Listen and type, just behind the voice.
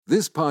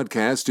This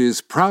podcast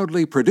is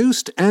proudly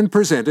produced and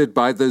presented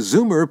by the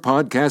Zoomer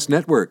Podcast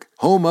Network,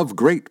 home of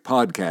great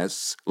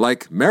podcasts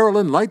like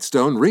Marilyn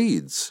Lightstone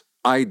Reads,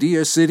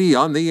 Idea City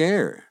on the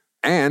Air,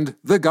 and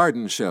The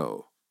Garden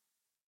Show.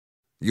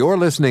 You're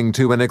listening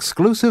to an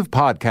exclusive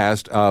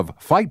podcast of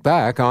Fight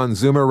Back on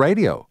Zoomer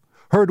Radio,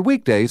 heard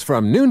weekdays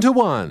from noon to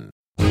 1.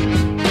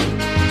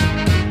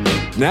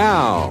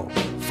 Now,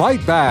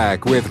 Fight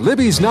Back with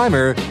Libby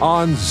Znaimer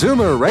on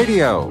Zoomer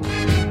Radio.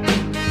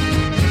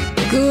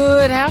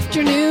 Good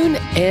afternoon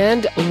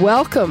and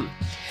welcome.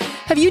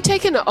 Have you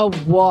taken a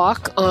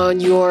walk on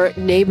your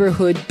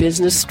neighborhood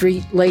business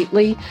street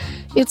lately?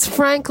 It's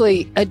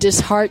frankly a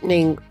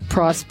disheartening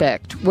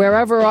prospect.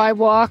 Wherever I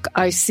walk,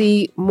 I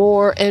see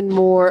more and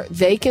more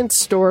vacant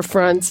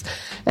storefronts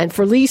and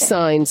for lease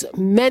signs,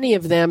 many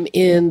of them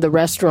in the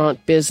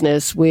restaurant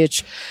business,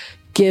 which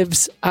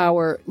gives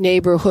our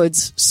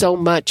neighborhoods so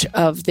much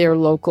of their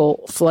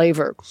local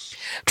flavor.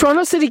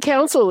 Toronto City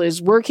Council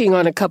is working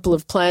on a couple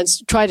of plans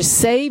to try to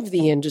save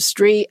the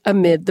industry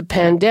amid the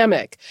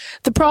pandemic.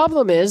 The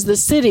problem is the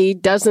city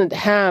doesn't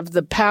have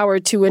the power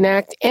to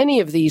enact any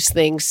of these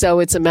things, so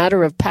it's a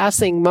matter of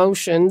passing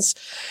motions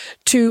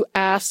to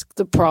ask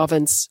the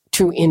province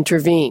to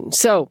intervene.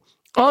 So,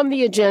 on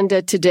the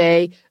agenda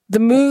today, the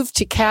move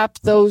to cap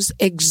those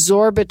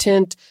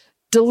exorbitant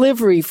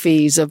delivery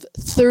fees of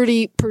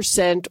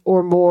 30%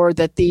 or more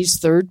that these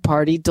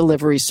third-party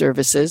delivery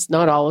services,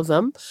 not all of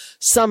them,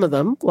 some of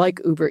them,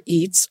 like Uber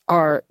Eats,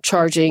 are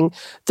charging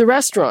the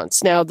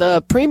restaurants. Now,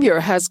 the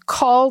Premier has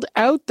called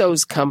out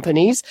those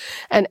companies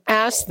and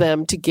asked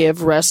them to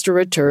give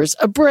restaurateurs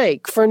a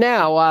break. For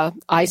now,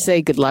 I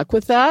say good luck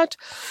with that.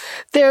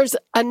 There's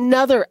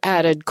another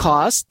added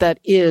cost that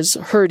is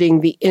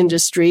hurting the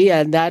industry,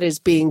 and that is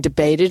being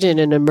debated in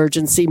an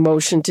emergency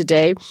motion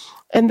today,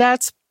 and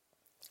that's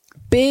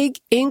big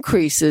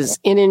increases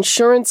in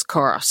insurance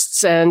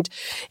costs, and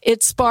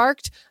it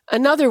sparked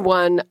another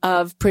one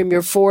of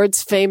Premier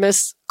Ford's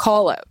famous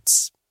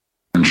call-outs.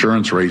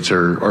 Insurance rates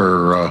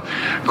are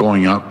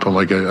going up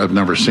like I've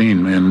never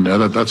seen, and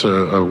that's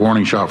a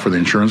warning shot for the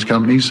insurance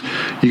companies.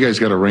 You guys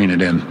got to rein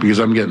it in, because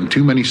I'm getting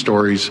too many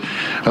stories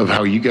of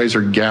how you guys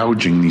are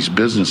gouging these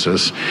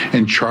businesses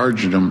and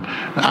charging them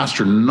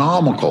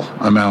astronomical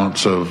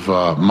amounts of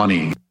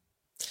money.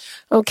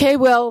 Okay,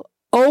 well,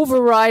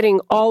 overriding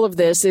all of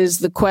this is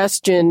the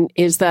question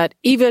is that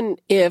even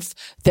if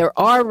there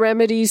are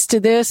remedies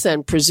to this,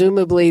 and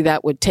presumably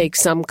that would take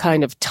some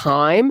kind of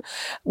time,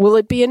 will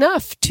it be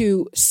enough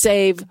to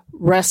save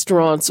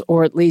restaurants,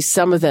 or at least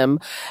some of them?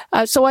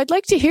 So I'd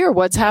like to hear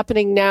what's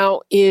happening now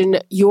in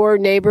your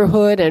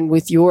neighborhood and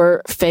with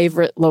your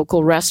favorite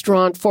local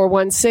restaurant.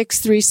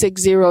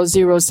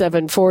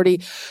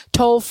 416-360-0740,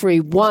 toll free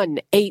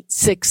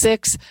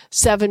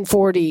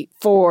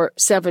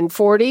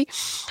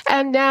 1-866-740-4740.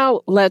 And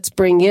now let's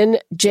bring in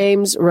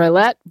James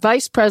Rylett,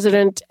 Vice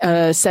President,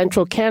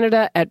 Central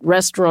Canada at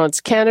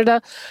Restaurants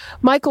Canada,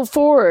 Michael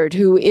Ford,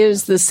 who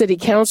is the City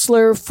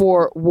Councillor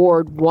for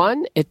Ward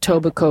 1,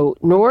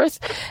 Etobicoke North,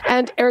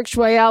 and Eric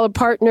Joyal, a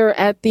partner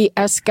at the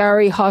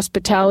Ascari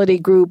Hospitality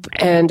Group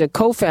and a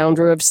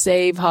co-founder of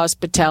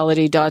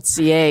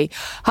SaveHospitality.ca.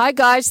 Hi,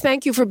 guys.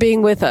 Thank you for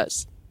being with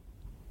us.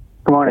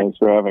 Good morning. Thanks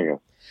for having us.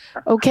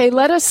 Okay,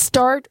 let us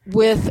start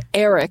with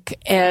Eric.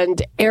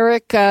 And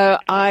Eric,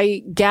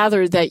 I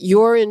gather that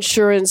your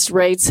insurance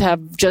rates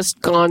have just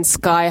gone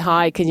sky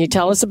high. Can you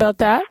tell us about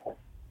that?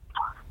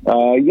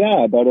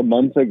 Yeah, about a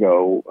month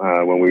ago,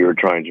 when we were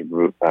trying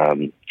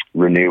to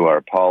renew our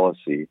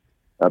policy,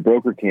 a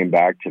broker came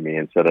back to me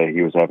and said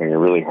he was having a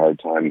really hard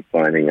time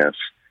finding us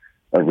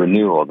a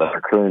renewal, that our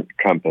current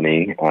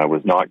company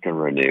was not going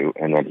to renew,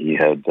 and that he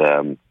had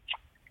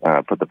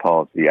put the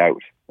policy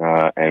out.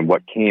 And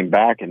what came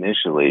back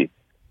initially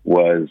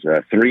was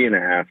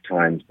 3.5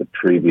 times the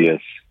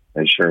previous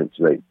insurance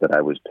rate that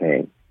I was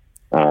paying.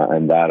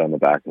 And that on the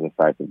back of the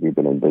fact that we've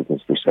been in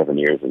business for 7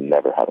 years and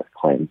never had a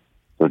claim.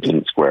 So it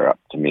didn't square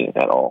up to me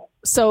at all.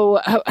 So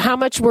how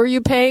much were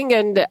you paying,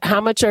 and how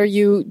much are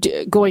you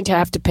going to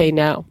have to pay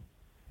now?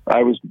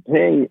 I was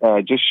paying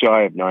just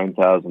shy of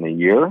 $9,000 a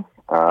year,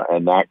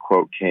 and that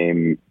quote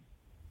came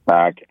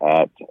back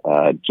at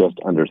just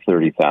under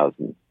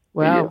 $30,000.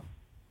 Wow. A year.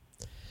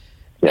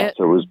 Yeah,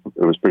 so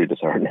it was pretty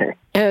disheartening.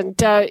 And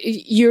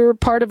you're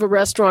part of a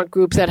restaurant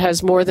group that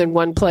has more than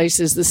one place.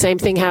 Is the same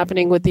thing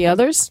happening with the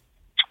others?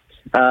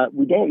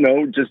 We don't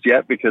know just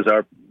yet, because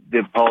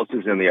the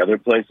policies in the other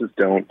places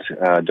don't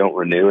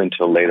renew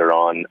until later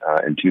on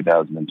in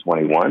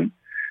 2021.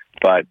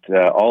 But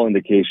all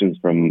indications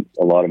from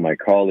a lot of my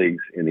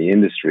colleagues in the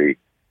industry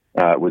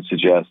would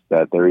suggest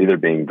that they're either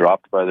being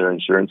dropped by their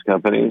insurance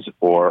companies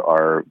or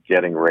are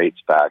getting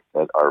rates back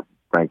that are,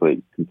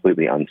 frankly,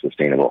 completely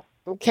unsustainable.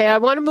 Okay, I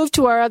want to move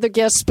to our other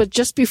guests, but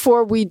just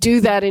before we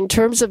do that, in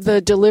terms of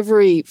the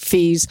delivery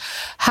fees,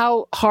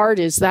 how hard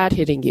is that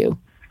hitting you?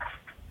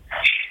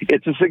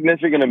 It's a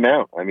significant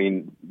amount. I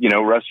mean,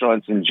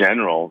 restaurants in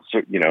general,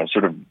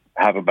 sort of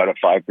have about a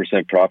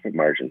 5% profit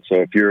margin.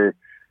 So if you're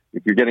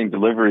getting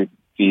delivery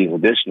fees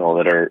additional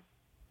that are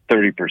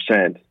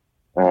 30%,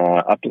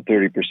 up to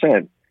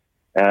 30%,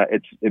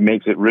 it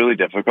makes it really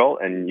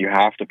difficult, and you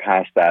have to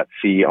pass that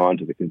fee on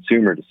to the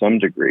consumer to some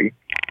degree,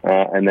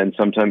 and then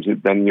sometimes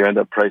then you end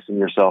up pricing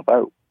yourself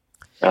out.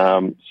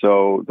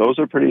 So those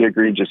are pretty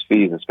egregious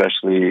fees,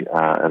 especially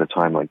at a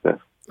time like this.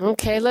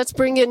 Okay, let's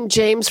bring in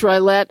James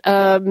Rylett.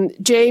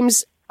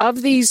 James,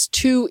 of these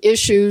two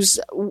issues,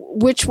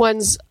 which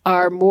ones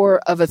are more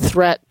of a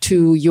threat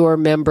to your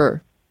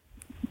members?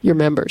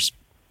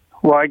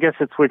 Well, I guess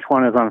it's which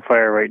one is on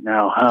fire right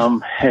now.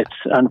 It's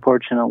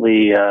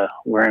unfortunately,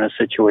 we're in a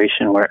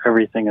situation where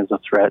everything is a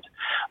threat.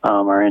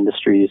 Our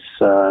industry is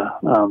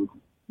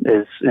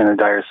in a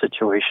dire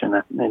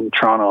situation. In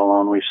Toronto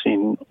alone, we've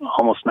seen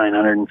almost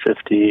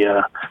 950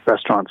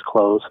 restaurants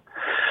close.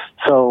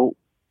 So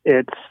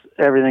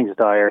everything's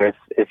dire.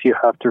 If you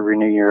have to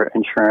renew your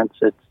insurance,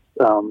 it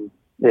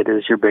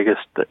is your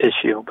biggest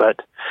issue. But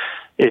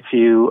if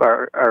you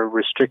are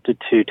restricted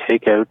to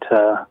takeout,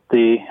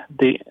 the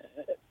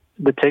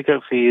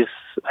takeout fees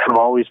have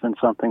always been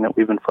something that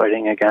we've been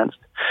fighting against,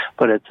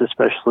 but it's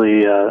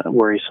especially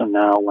worrisome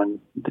now when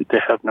they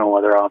have no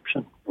other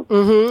option.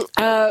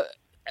 Mm-hmm.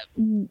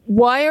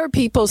 Why are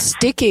people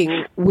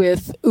sticking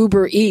with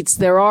Uber Eats?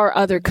 There are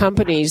other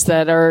companies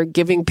that are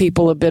giving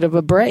people a bit of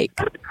a break.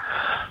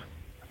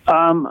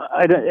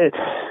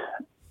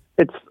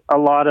 It's a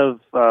lot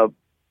of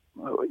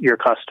your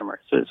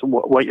customers. It's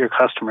what your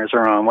customers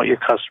are on, what your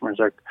customers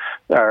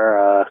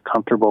are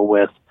comfortable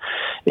with.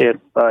 If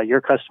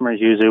your customers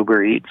use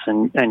Uber Eats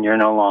and you're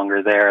no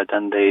longer there,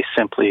 then they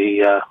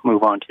simply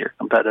move on to your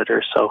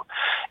competitors. So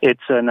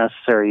it's a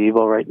necessary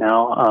evil right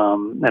now.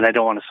 And I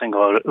don't want to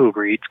single out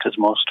Uber Eats because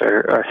most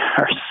are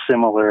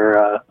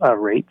similar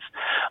rates.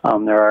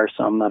 There are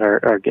some that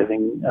are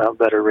giving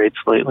better rates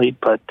lately,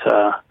 but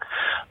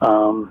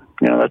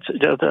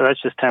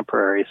that's just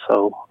temporary.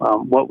 So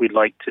what we'd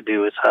like to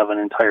do is have an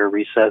entire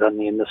reset on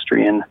the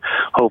industry, and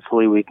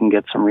hopefully we can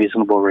get some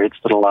reasonable rates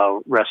that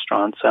allow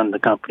restaurants and the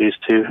companies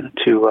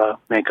to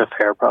make a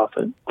fair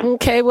profit.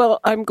 Okay, well,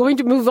 I'm going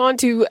to move on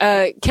to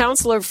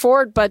Councillor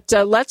Ford, but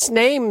let's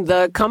name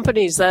the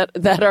companies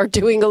that are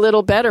doing a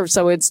little better.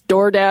 So it's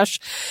DoorDash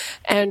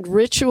and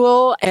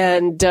Ritual,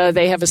 and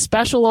they have a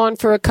special on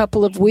for a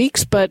couple of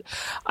weeks, but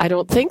I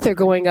don't think they're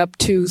going up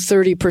to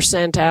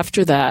 30%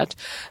 after that.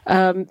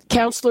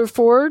 Councillor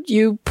Ford,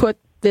 you put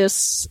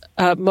this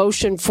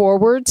motion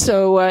forward,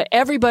 so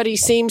everybody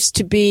seems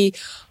to be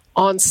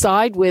on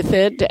side with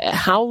it.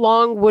 How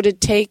long would it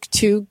take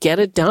to get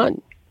it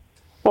done?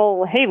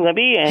 Well, hey,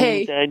 Libby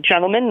and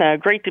gentlemen,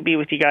 great to be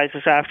with you guys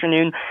this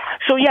afternoon.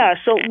 So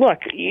look,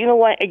 you know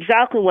what?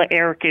 Exactly what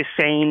Eric is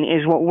saying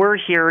is what we're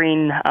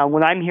hearing,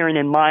 what I'm hearing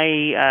in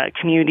my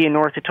community in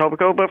North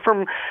Etobicoke, but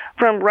from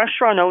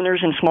restaurant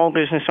owners and small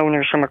business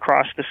owners from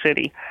across the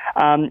city.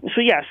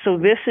 So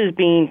this is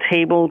being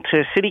tabled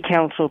to City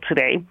Council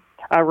today,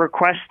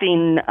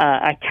 requesting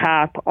a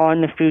cap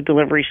on the food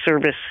delivery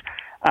service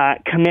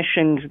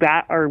commissions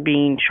that are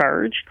being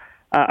charged.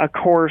 Of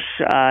course,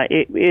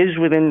 it is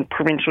within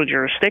provincial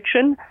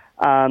jurisdiction,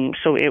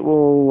 so it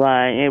will.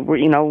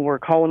 We're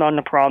calling on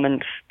the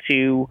province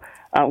to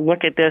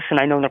look at this, and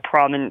I know the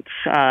province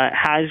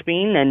has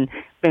been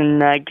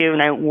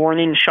giving out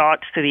warning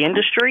shots to the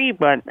industry,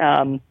 but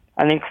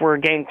I think we're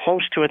getting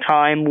close to a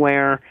time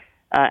where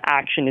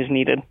action is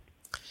needed.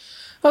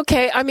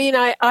 Okay, I mean,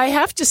 I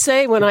have to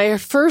say, when I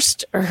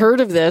first heard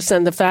of this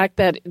and the fact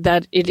that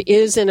it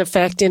is in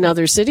effect in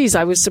other cities,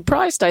 I was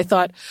surprised. I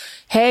thought,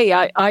 hey,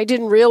 I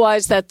didn't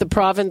realize that the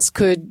province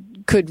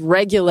could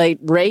regulate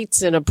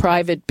rates in a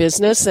private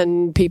business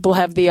and people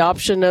have the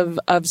option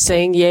of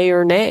saying yay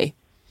or nay.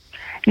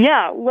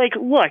 Yeah,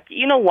 look,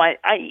 you know what?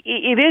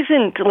 It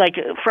isn't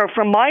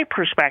from my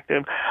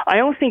perspective, I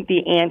don't think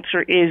the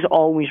answer is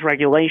always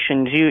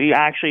regulations. You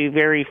actually,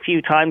 very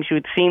few times you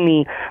would see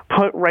me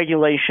put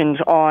regulations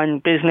on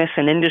business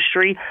and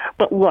industry.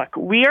 But look,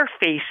 we are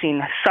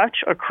facing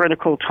such a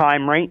critical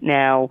time right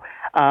now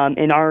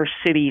in our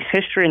city's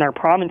history, in our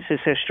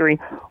province's history,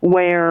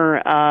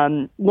 where,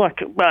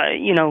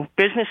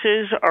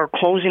 businesses are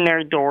closing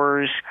their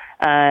doors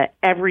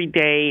every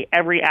day,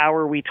 every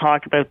hour we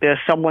talk about this,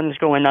 someone's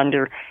going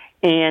under.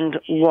 And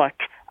look,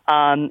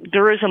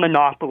 there is a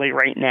monopoly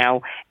right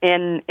now.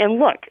 And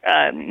look,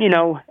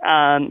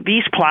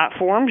 these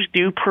platforms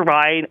do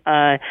provide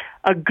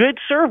a good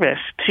service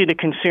to the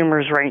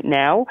consumers right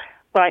now,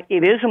 but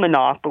it is a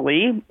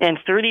monopoly, and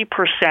 30%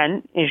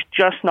 is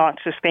just not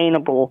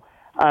sustainable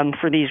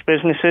for these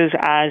businesses,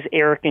 as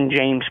Eric and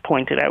James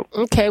pointed out.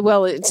 Okay,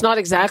 well, it's not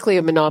exactly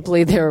a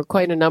monopoly. There are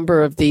quite a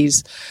number of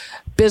these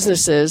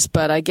businesses,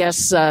 but I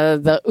guess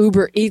the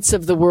Uber Eats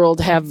of the world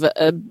have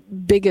a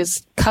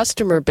biggest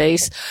customer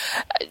base.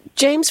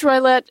 James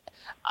Rylett,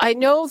 I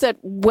know that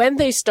when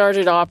they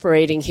started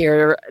operating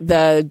here,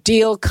 the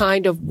deal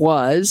kind of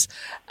was,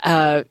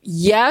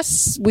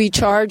 yes, we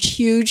charge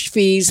huge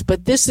fees,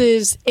 but this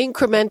is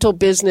incremental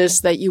business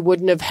that you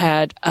wouldn't have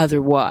had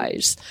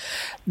otherwise.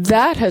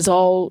 That has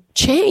all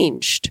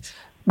changed.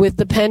 with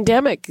the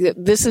pandemic.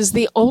 This is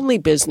the only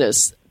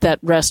business that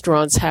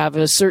restaurants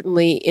have,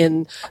 certainly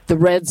in the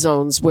red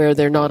zones where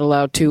they're not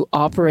allowed to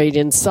operate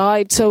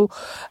inside. So,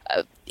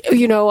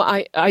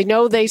 I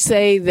know they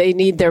say they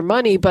need their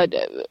money, but,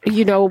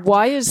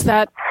 why is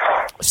that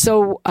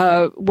so,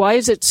 why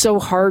is it so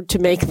hard to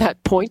make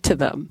that point to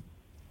them?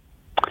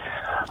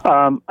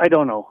 I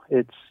don't know.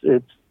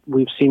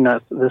 We've seen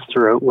this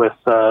throughout with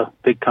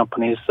big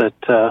companies that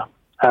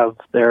have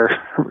their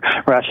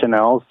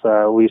rationales.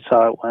 We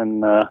saw it when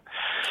the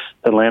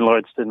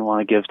landlords didn't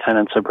want to give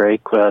tenants a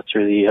break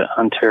through the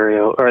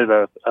Ontario or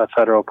the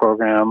federal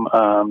program.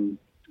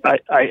 I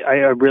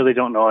really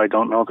don't know. I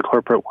don't know the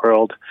corporate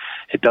world.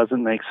 It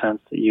doesn't make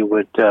sense that you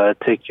would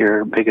take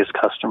your biggest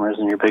customers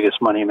and your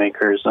biggest money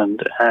makers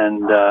and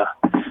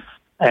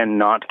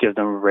not give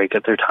them a break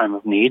at their time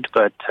of need.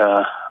 But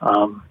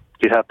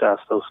you'd have to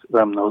ask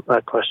them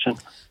that question.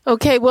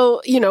 Okay,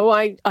 well,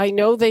 I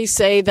know they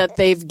say that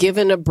they've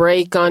given a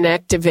break on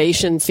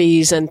activation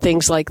fees and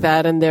things like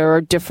that, and there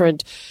are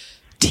different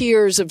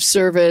tiers of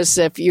service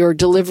if you're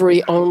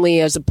delivery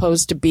only as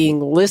opposed to being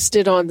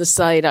listed on the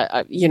site.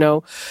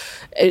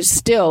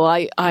 Still,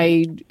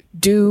 I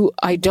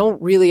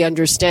don't really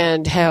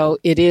understand how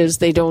it is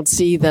they don't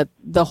see that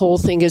the whole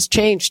thing has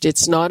changed.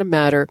 It's no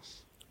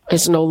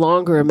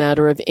longer a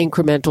matter of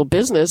incremental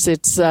business.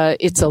 It's a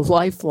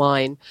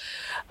lifeline.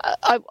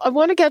 I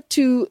want to get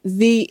to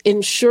the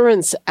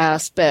insurance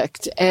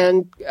aspect.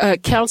 And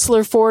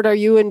Councillor Ford, are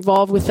you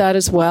involved with that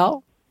as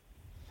well?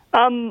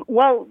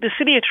 Well, the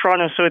City of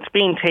Toronto, so it's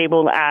being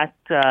tabled at,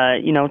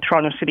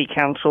 Toronto City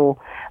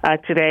Council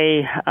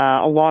today,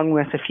 along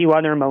with a few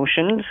other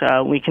motions.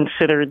 We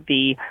considered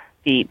the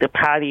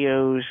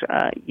patios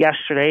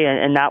yesterday,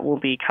 and that will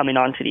be coming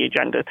onto the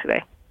agenda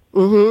today.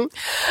 Mm-hmm.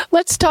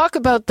 Let's talk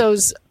about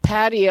those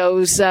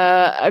patios.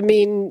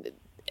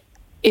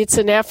 It's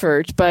an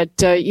effort, but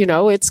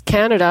it's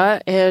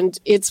Canada and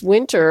it's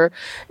winter.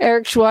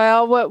 Eric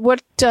Schweil,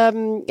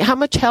 how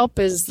much help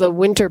is the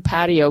winter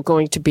patio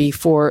going to be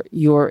for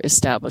your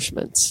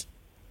establishments?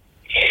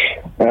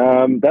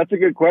 That's a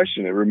good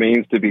question. It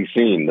remains to be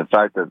seen. The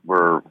fact that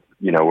we're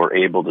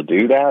able to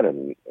do that,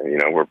 and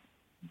we're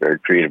very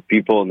creative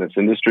people in this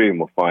industry, and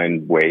we'll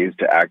find ways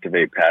to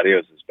activate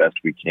patios as best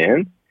we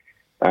can.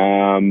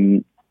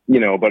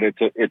 But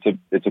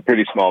it's a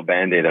pretty small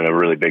Band-Aid on a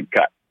really big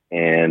cut.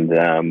 And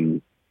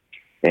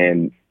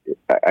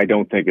I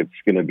don't think it's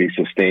going to be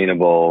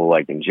sustainable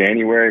like in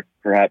January,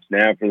 perhaps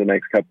now for the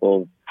next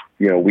couple of,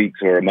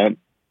 weeks or a month.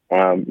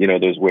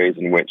 There's ways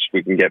in which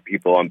we can get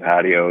people on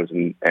patios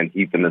and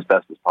heat them as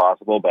best as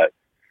possible. But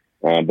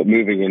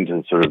moving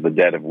into sort of the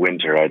dead of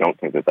winter, I don't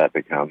think that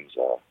becomes,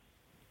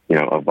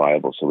 a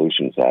viable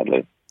solution,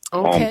 sadly.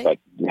 Okay. But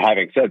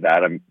having said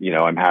that,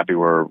 I'm happy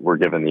we're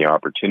given the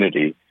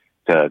opportunity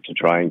to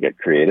try and get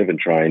creative and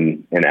try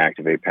and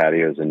activate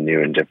patios in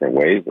new and different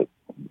ways that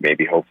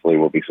maybe hopefully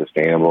will be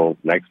sustainable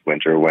next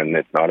winter when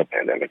it's not a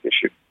pandemic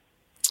issue.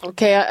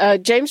 Okay.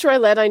 James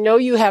Roylett, I know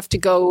you have to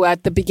go.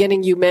 At the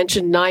beginning, you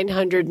mentioned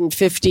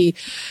 950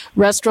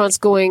 restaurants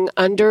going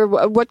under.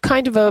 What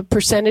kind of a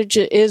percentage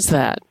is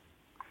that?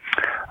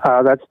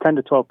 That's 10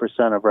 to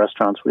 12% of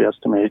restaurants we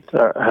estimate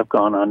have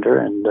gone under,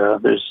 and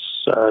there's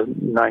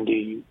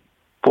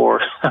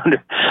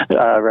 9,400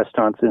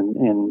 restaurants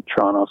in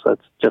Toronto, so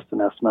that's just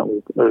an estimate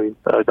we've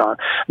gone.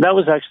 That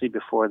was actually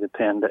before the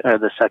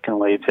second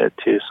wave hit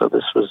too. So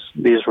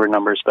these were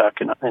numbers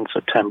back in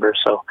September.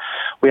 So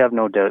we have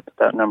no doubt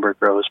that number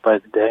grows by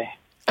the day.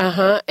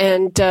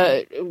 And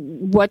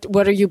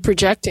what are you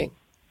projecting?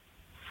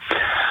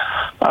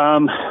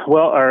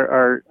 Well,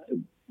 our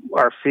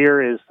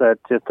fear is that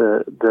if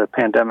the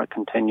pandemic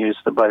continues,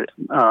 about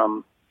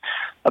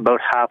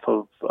half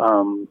of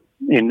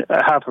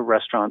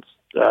restaurants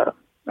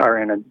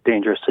are in a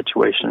dangerous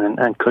situation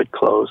and could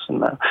close,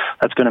 and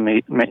that's going to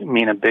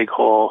mean a big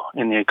hole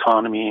in the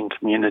economy and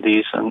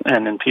communities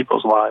and in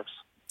people's lives.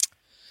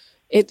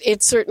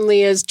 It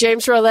certainly is.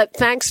 James Roylett,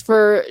 thanks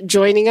for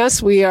joining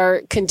us. We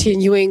are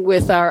continuing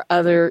with our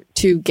other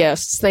two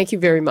guests. Thank you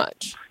very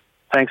much.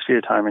 Thanks for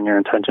your time and your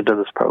attention to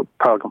this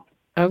program.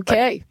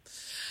 Okay. Bye.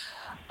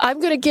 I'm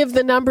going to give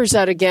the numbers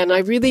out again. I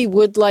really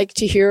would like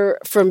to hear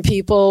from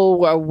people.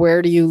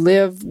 Where do you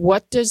live?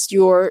 What does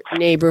your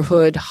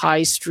neighborhood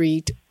high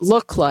street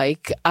look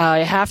like?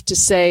 I have to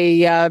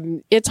say,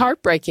 it's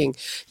heartbreaking.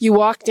 You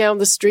walk down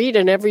the street,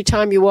 and every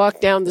time you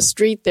walk down the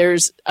street,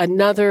 there's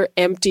another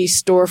empty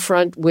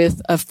storefront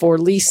with a for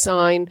lease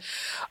sign.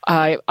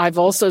 I've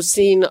also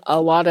seen a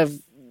lot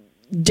of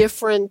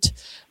different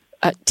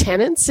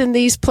tenants in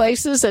these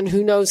places, and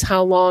who knows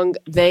how long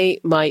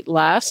they might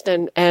last,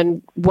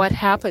 and what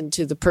happened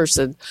to the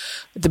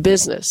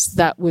business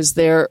that was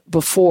there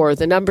before.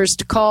 The numbers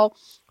to call,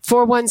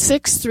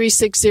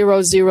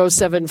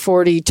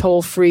 416-360-0740,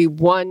 toll free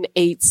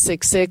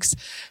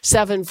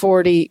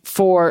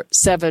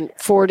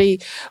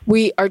 1-866-740-4740.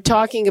 We are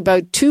talking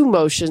about two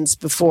motions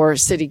before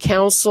City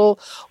Council.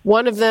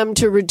 One of them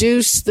to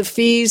reduce the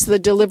fees, the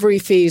delivery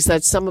fees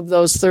that some of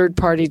those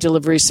third-party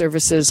delivery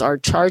services are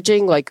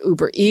charging, like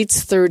Uber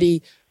Eats,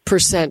 30%.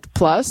 50%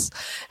 plus.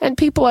 And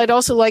people, I'd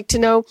also like to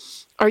know,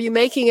 are you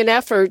making an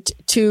effort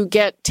to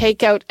get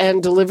takeout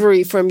and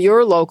delivery from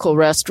your local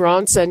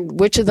restaurants? And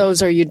which of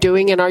those are you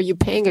doing? And are you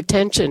paying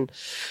attention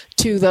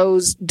to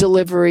those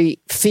delivery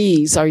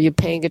fees? Are you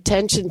paying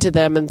attention to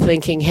them and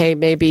thinking, hey,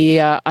 maybe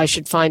I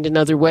should find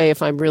another way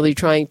if I'm really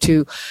trying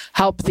to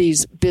help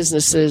these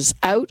businesses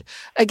out?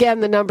 Again,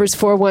 the number is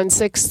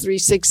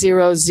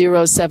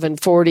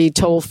 416-360-0740,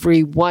 toll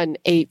free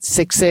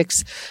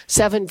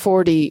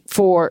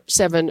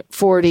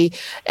 1-866-740-4740.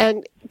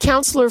 And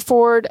Councillor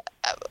Ford,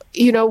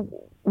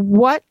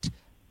 what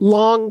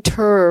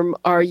long-term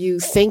are you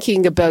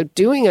thinking about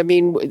doing? I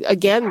mean,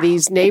 again,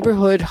 these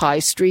neighborhood high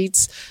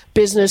streets,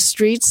 business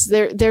streets,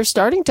 they're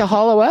starting to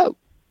hollow out.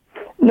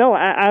 No,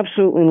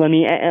 absolutely,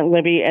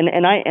 Libby,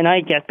 and I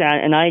get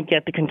that, and I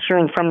get the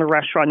concern from the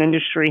restaurant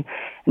industry,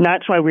 and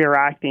that's why we are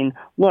acting.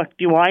 Look,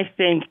 do I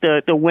think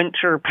the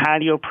winter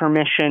patio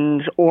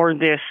permissions or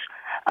this,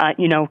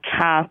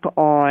 cap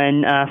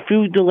on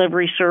food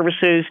delivery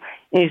services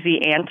is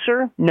the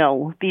answer?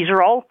 No, these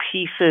are all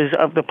pieces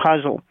of the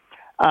puzzle.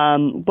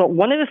 But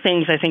one of the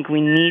things I think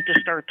we need to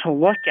start to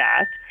look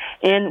at,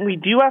 and we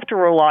do have to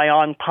rely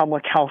on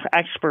public health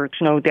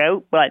experts, no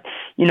doubt, but,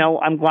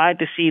 I'm glad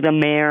to see the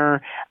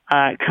mayor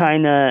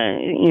pushing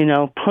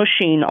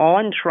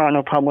on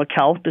Toronto Public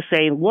Health to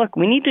say, look,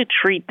 we need to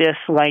treat this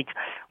like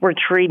we're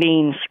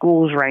treating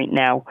schools right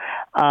now.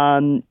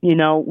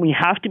 We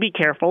have to be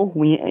careful.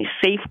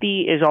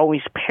 Safety is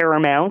always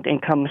paramount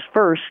and comes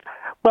first,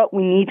 but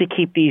we need to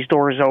keep these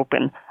doors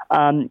open.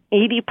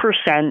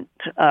 80%,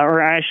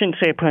 or I shouldn't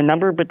say put a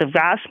number, but the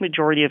vast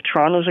majority of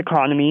Toronto's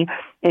economy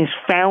is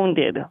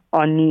founded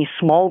on these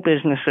small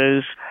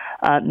businesses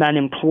that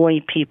employ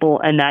people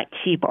and that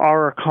keep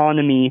our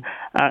economy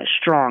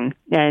strong.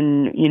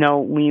 And,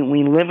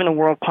 we live in a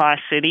world-class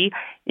city.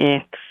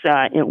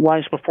 It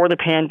was before the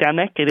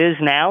pandemic. It is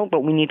now,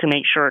 but we need to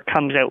make sure it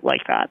comes out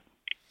like that.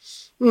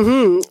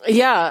 Mm-hmm.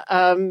 Yeah.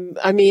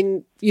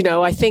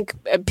 I think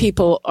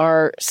people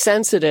are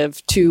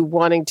sensitive to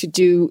wanting to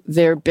do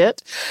their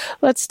bit.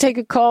 Let's take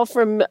a call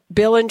from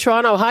Bill in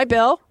Toronto. Hi,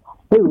 Bill.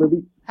 Hey,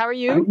 Libby. How are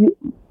you?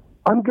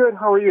 I'm good.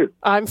 How are you?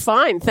 I'm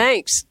fine.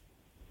 Thanks.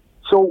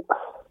 So,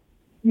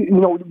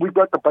 we've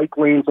got the bike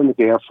lanes on the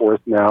Danforth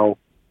now,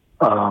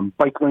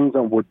 bike lanes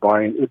on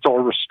Woodbine. It's all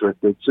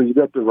restricted. So you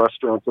got the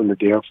restaurants on the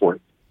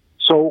Danforth.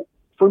 So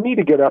for me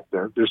to get up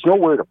there's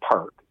nowhere to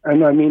park.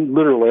 And I mean,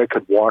 literally, I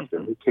could walk there.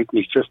 It would take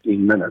me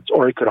 15 minutes.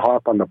 Or I could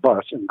hop on the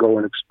bus and go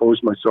and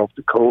expose myself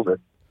to COVID.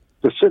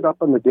 To sit up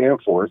on the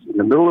Danforth in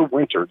the middle of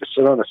winter, to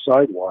sit on a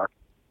sidewalk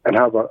and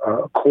have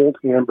a cold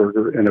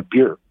hamburger and a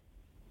beer.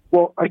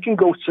 Well, I can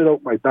go sit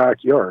out my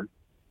backyard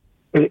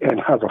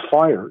and have a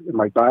fire in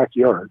my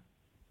backyard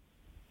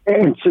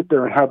and sit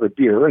there and have a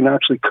beer and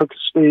actually cook a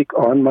steak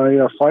on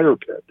my fire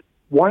pit.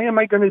 Why am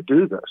I going to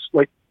do this?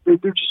 Like, they're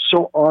just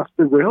so off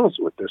the rails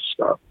with this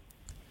stuff.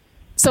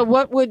 So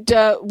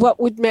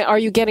are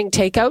you getting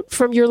takeout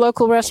from your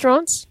local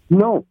restaurants?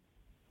 No.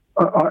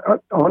 I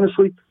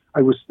honestly,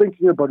 I was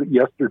thinking about it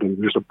yesterday.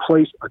 There's a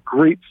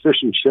great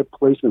fish and chip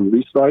place in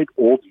Leaside,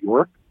 Old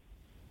York.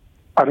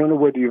 I don't know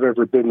whether you've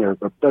ever been there,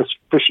 but best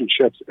fish and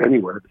chips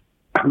anywhere.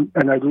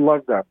 And I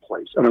love that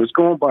place. And I was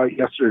going by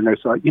yesterday and I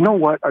thought, you know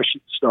what, I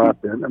should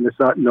stop in. And I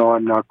thought, no,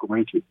 I'm not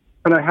going to.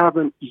 And I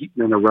haven't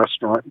eaten in a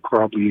restaurant in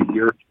probably a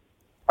year.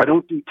 I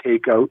don't do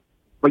takeout.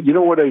 But you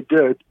know what I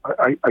did?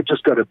 I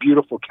just got a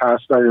beautiful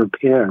cast iron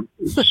pan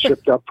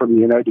shipped up from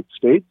the United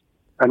States.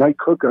 And I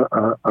cook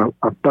a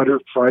butter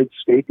fried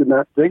steak in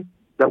that thing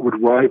that would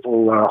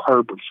rival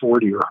Harbor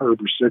 40 or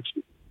Harbor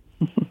 60.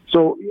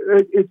 So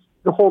it's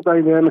the whole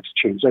dynamics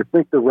changed. I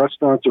think the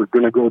restaurants are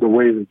going to go the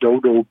way of the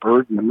dodo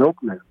bird and the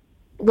milkman.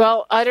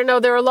 Well, I don't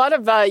know. There are a lot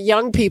of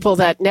young people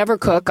that never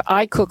cook.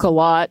 I cook a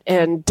lot,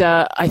 and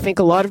I think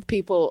a lot of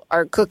people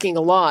are cooking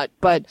a lot.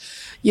 But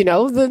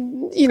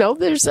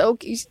there's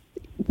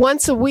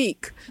once a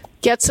week,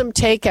 get some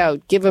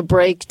takeout. Give a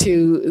break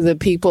to the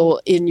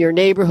people in your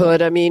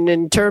neighborhood. I mean,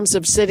 in terms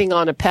of sitting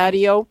on a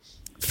patio,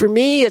 for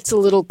me, it's a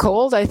little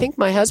cold. I think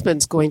my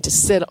husband's going to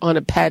sit on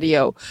a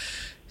patio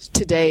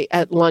today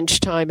at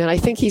lunchtime, and I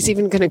think he's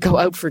even going to go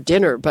out for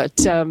dinner.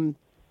 But it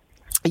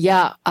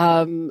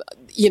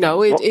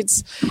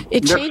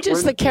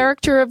changes the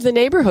character of the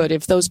neighborhood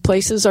if those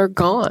places are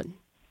gone.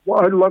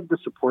 Well, I'd love to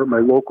support my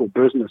local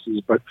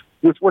businesses, but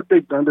with what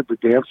they've done to the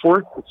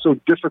Danforth, it's so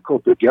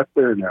difficult to get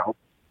there now.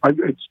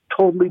 It's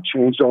totally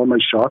changed all my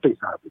shopping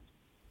habits.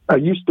 I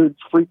used to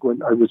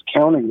I was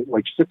counting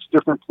like 6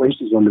 different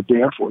places on the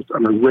Danforth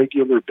on a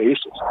regular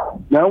basis.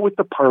 Now with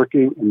the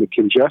parking and the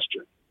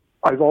congestion,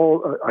 I've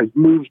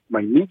moved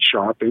my meat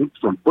shopping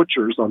from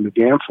butchers on the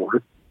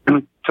Danforth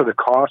to the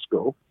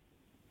Costco.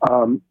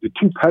 The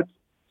 2 pet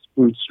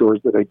food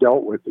stores that I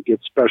dealt with to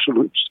get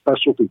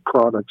specialty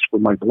products for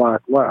my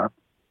black lab,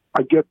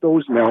 I get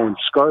those now in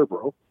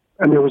Scarborough.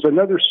 And there was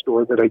another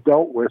store that I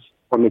dealt with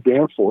on the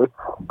Danforth.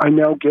 I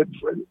now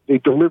they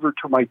deliver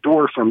to my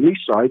door from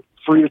Leaside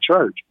free of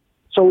charge.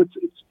 So it's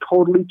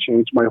totally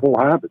changed my whole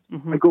habit.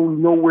 Mm-hmm. I go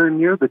nowhere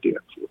near the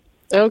Danforth.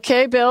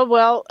 Okay, Bill.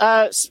 Well,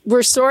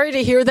 we're sorry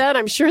to hear that.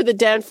 I'm sure the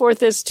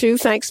Danforth is too.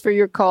 Thanks for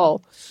your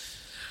call.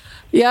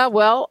 Yeah,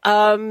 well,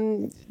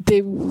 I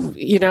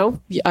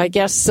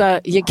guess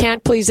you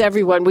can't please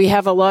everyone. We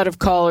have a lot of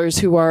callers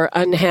who are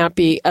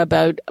unhappy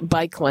about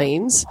bike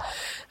lanes.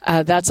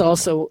 That's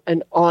also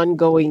an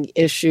ongoing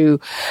issue.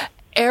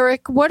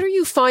 Eric, what are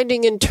you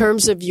finding in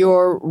terms of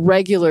your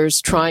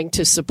regulars trying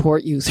to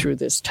support you through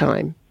this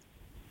time?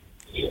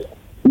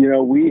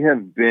 We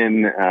have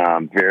been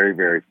very,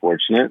 very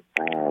fortunate.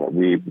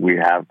 We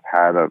have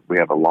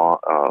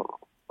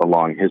a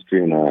long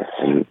history and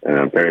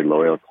a very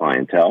loyal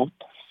clientele,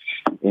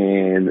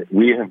 and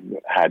we have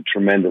had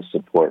tremendous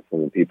support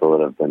from the people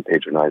that have been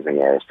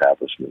patronizing our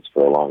establishments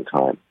for a long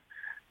time.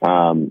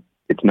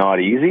 It's not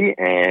easy,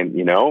 and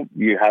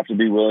you have to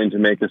be willing to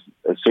make a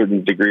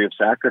certain degree of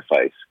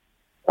sacrifice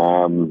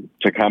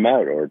to come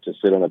out or to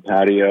sit on a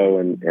patio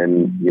and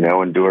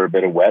endure a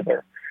bit of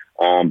weather.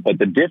 But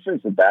the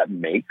difference that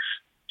makes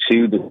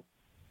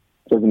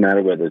doesn't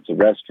matter whether it's a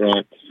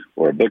restaurant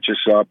or a butcher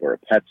shop or a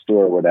pet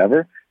store or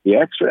whatever, the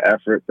extra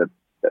effort that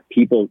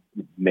people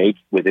make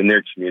within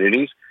their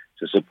communities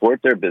to support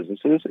their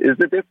businesses is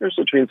the difference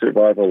between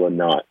survival and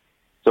not.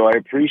 So I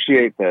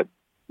appreciate that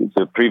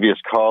the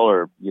previous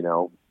caller,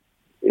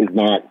 is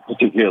not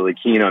particularly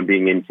keen on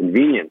being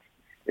inconvenienced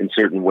in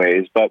certain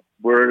ways, but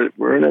we're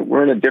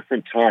in a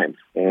different time.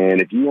 And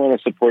if you want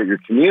to support your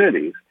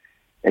communities,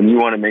 and you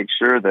want to make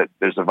sure that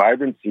there's a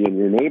vibrancy in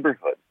your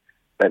neighborhood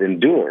that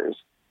endures,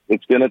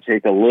 it's going to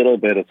take a little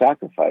bit of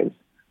sacrifice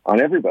on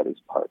everybody's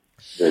part.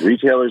 The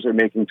retailers are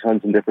making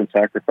tons of different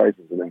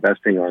sacrifices and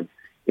investing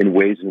in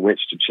ways in which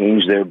to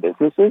change their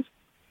businesses.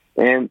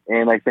 And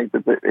I think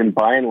that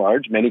by and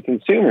large, many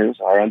consumers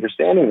are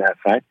understanding that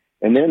fact,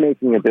 and they're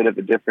making a bit of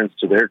a difference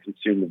to their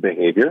consumer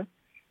behavior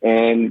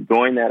and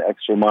going that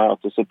extra mile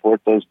to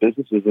support those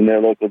businesses in their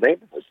local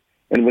neighborhoods.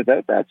 And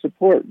without that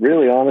support,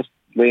 really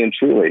honestly and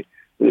truly,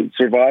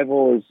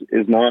 survival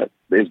is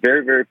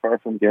very, very far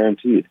from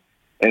guaranteed.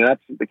 And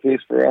that's the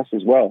case for us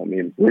as well. I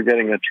mean, we're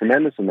getting a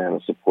tremendous amount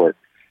of support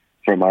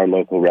from our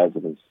local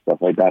residents, stuff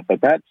like that.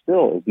 But that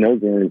still is no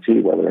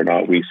guarantee whether or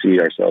not we see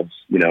ourselves,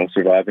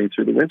 surviving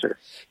through the winter.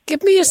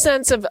 Give me a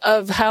sense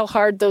of how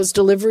hard those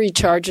delivery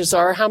charges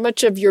are. How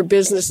much of your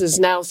business is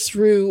now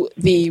through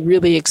the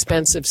really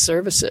expensive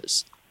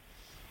services?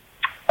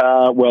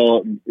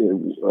 One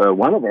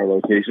of our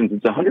locations,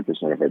 it's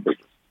 100% of our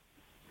business.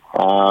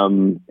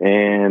 And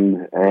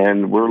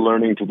we're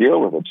learning to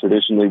deal with it.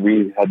 Traditionally,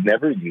 we had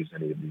never used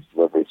any of these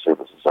delivery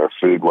services. Our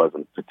food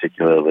wasn't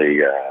particularly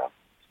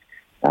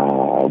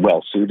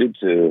well suited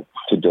to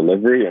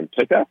delivery and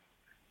pickup.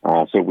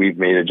 So we've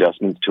made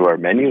adjustments to our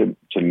menu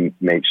to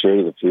make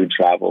sure the food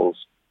travels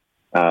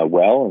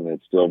well and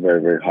it's still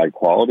very, very high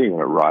quality when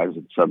it arrives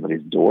at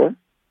somebody's door.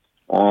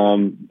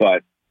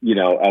 But,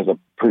 as a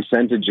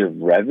percentage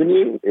of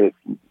revenue,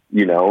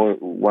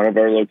 one of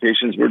our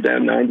locations, we're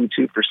down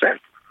 92%.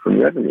 From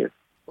revenue.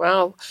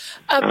 Wow.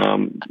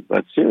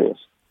 That's serious.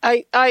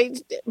 I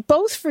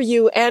both for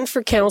you and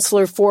for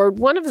Councillor Ford,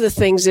 one of the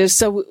things is,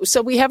 so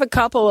we have a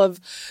couple of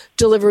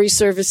delivery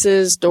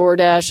services,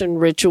 DoorDash and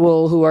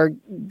Ritual, who are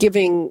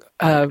giving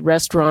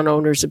restaurant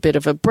owners a bit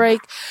of a break.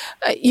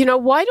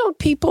 Why don't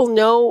people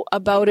know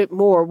about it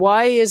more?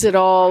 Why is it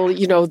all,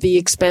 the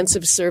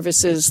expensive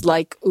services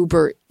like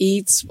Uber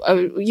Eats,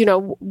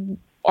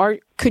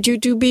 could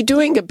you be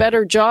doing a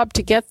better job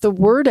to get the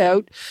word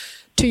out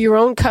to your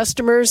own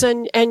customers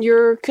and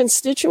your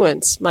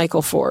constituents,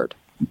 Michael Ford?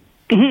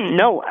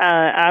 No,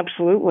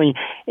 absolutely.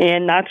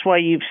 And that's why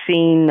you've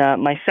seen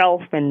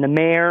myself and the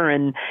mayor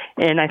and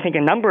I think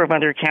a number of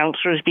other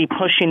councillors be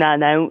pushing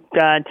that out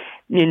that,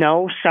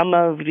 some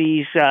of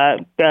these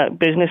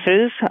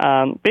businesses,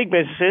 big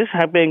businesses,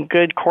 have been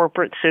good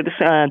corporate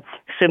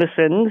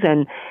citizens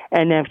and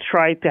have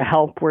tried to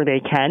help where they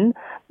can.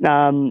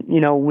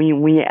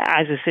 We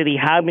as a city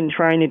have been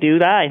trying to do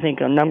that. I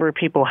think a number of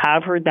people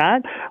have heard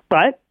that.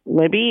 But,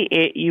 Libby,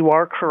 you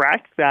are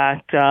correct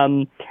that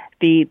the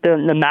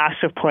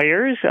massive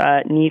players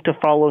need to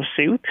follow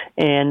suit,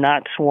 and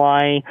that's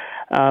why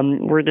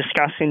we're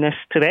discussing this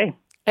today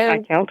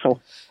at Council.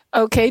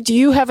 Okay. Do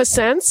you have a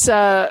sense,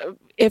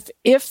 if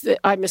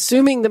I'm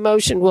assuming the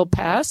motion will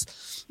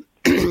pass,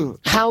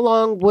 how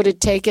long would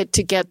it take it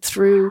to get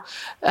through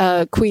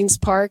Queen's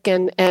Park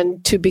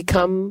and to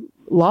become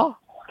law?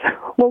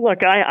 Well,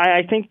 look,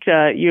 I think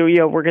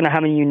we're going to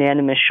have a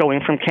unanimous showing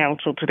from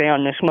Council today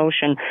on this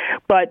motion.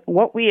 But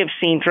what we have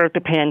seen throughout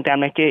the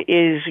pandemic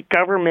is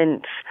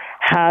governments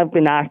have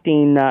been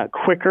acting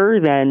quicker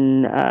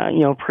than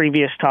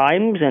previous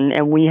times,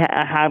 and we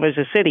have as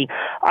a city.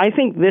 I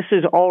think this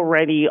is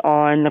already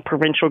on the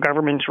provincial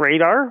government's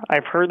radar.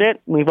 I've heard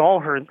it. We've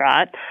all heard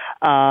that.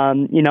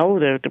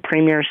 The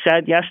Premier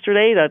said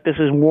yesterday that this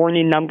is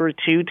warning number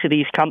 2 to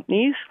these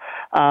companies.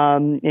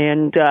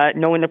 And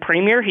knowing the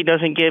Premier, he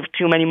doesn't give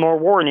too many more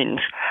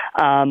warnings.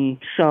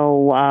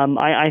 So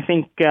I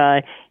think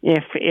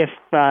if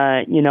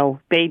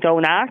they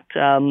don't act,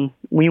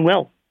 we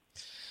will.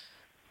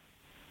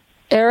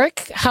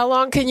 Eric, how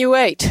long can you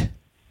wait?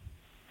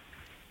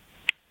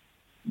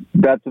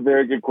 That's a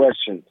very good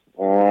question.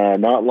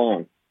 Not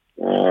long.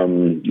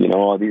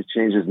 All these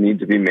changes need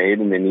to be made,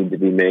 and they need to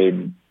be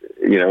made,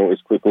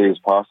 as quickly as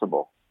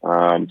possible.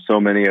 So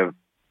many of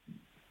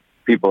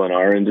people in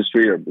our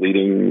industry are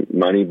bleeding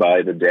money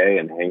by the day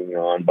and hanging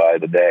on by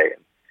the day.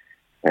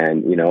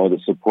 And, the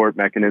support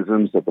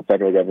mechanisms that the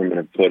federal government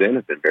have put in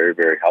have been very,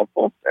 very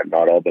helpful. They've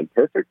not all been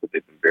perfect, but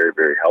they've been very,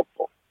 very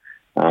helpful.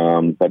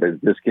 But as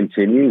this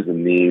continues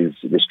and these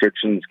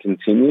restrictions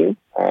continue,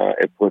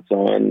 it puts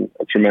on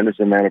a tremendous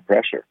amount of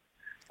pressure.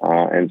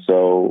 And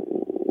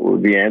so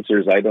the answer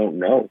is I don't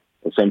know.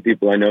 Some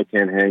people I know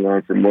can't hang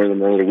on for more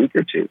than another week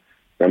or two.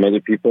 Some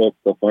other people,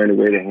 they'll find a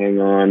way to hang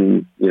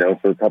on,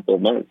 for a couple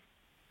of months.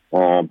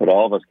 But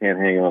all of us can't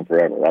hang on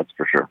forever, that's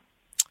for sure.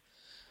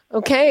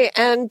 Okay.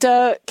 And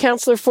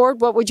Councillor Ford,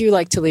 what would you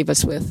like to leave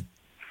us with?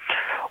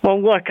 Well,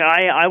 look,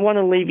 I want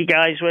to leave you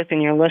guys with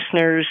and your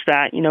listeners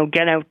that,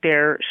 get out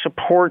there,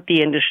 support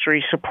the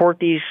industry, support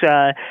these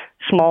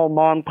small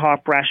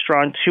mom-pop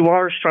restaurants who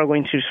are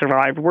struggling to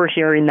survive. We're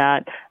hearing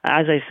that.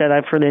 As I said,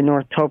 I've heard it in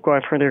North Toco,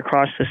 I've heard it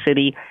across the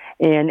city.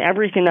 And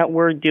everything that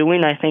we're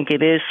doing, I think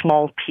it is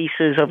small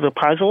pieces of the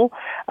puzzle.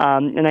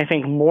 And I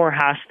think more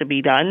has to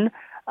be done.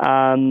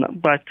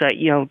 But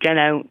get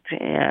out,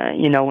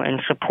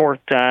 and support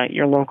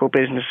your local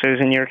businesses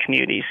and your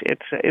communities.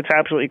 It's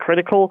absolutely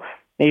critical.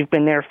 They've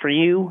been there for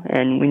you,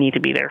 and we need to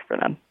be there for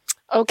them.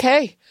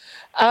 Okay.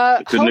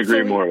 Couldn't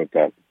agree more with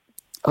that.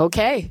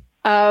 Okay.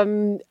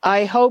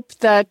 I hope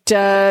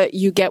that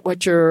you get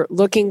what you're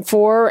looking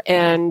for,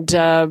 and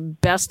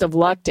best of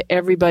luck to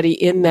everybody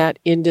in that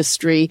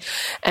industry.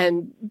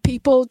 And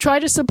people, try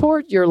to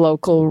support your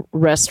local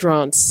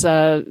restaurants.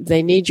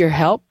 They need your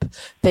help.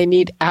 They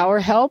need our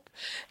help.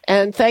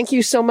 And thank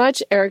you so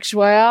much, Eric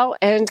Joyal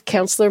and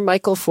Councillor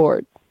Michael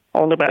Ford.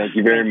 All the best. Thank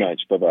you very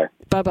much. Bye-bye.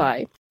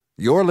 Bye-bye.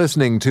 You're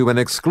listening to an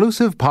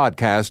exclusive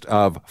podcast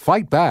of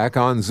Fight Back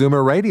on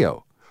Zoomer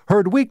Radio.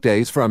 Heard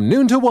weekdays from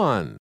noon to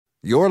 1.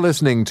 You're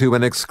listening to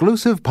an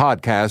exclusive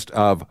podcast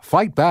of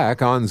Fight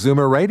Back on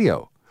Zoomer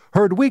Radio.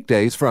 Heard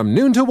weekdays from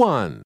noon to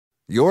 1.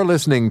 You're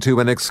listening to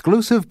an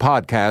exclusive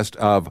podcast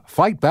of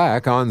Fight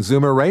Back on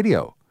Zoomer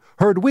Radio.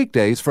 Heard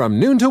weekdays from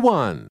noon to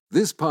 1.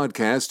 This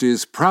podcast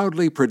is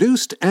proudly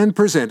produced and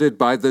presented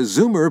by the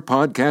Zoomer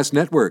Podcast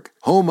Network,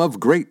 home of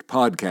great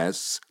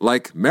podcasts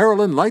like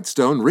Marilyn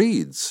Lightstone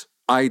Reads,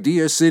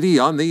 Idea City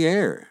on the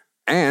Air,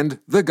 and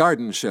The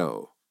Garden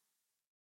Show.